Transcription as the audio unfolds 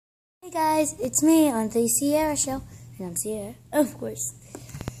Hey guys, it's me on the Sierra Show, and I'm Sierra, of course.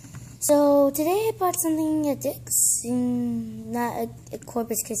 So today I bought something at Dick's, not at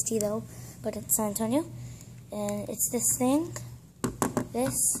Corpus Christi though, but at San Antonio, and it's this thing.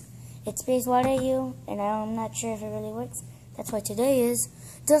 It sprays water at you, and I'm not sure if it really works. That's why today is,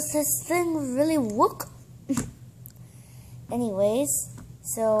 does this thing really work? Anyways,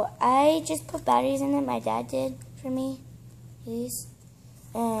 so I just put batteries in it. My dad did for me, these.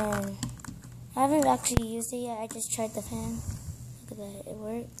 And I haven't actually used it yet. I just tried the fan. Look at that, it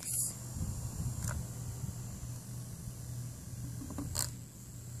works.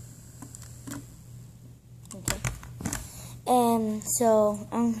 Okay. And so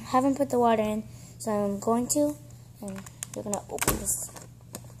I haven't put the water in, so I'm going to, and we're gonna open this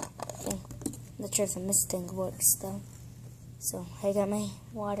thing. I'm not sure if this thing works though. So I got my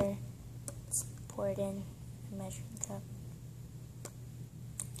water. Let's pour it in a measuring cup.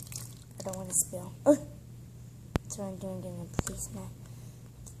 I don't want to spill. That's what I'm doing, getting a policeman.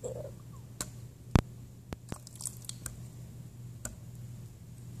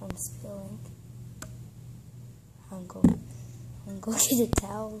 I'm spilling. I'm going to go get a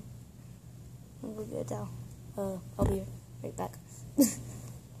towel. I'm going to get a towel. I'll be right back.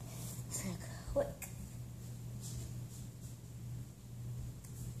 Quick.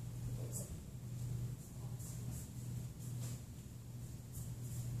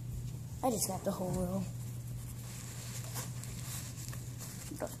 I just got the whole row.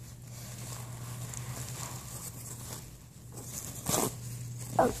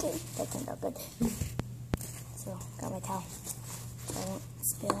 Okay, that turned out good. So, got my towel. So I won't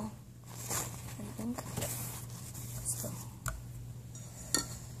spill anything. Spill.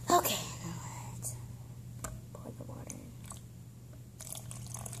 Okay, now let's pour the water in.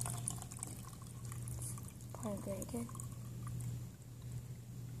 Pour it very good.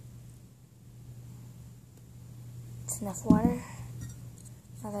 It's enough water.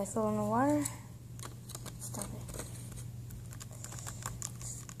 Now that I fill in the water, stop it.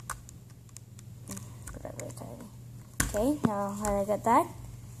 Put that very tightly. Okay, now that I got that,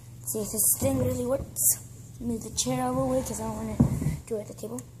 let's see if this thing really works. Move the chair out of the way because I don't want to do it at the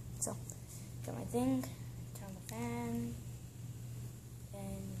table. So, got my thing, turn on the fan,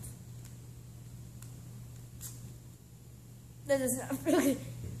 and that does not feel good.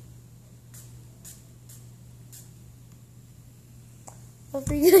 Oh,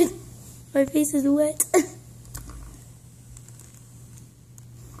 pretty good. My face is wet.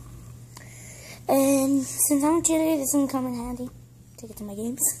 And since I'm a cheerleader, this can come in handy. Take it to my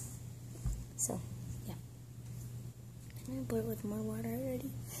games. So, yeah. I'm gonna put it with more water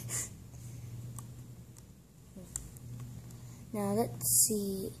already. Now let's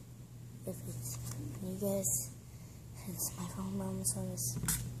see if it's you guys. Since my phone mom's on this.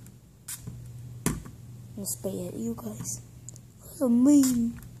 I'm gonna spray it at you guys. So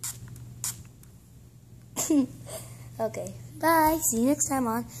mean. Okay, bye. See you next time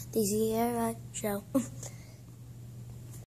on the Sierra Show.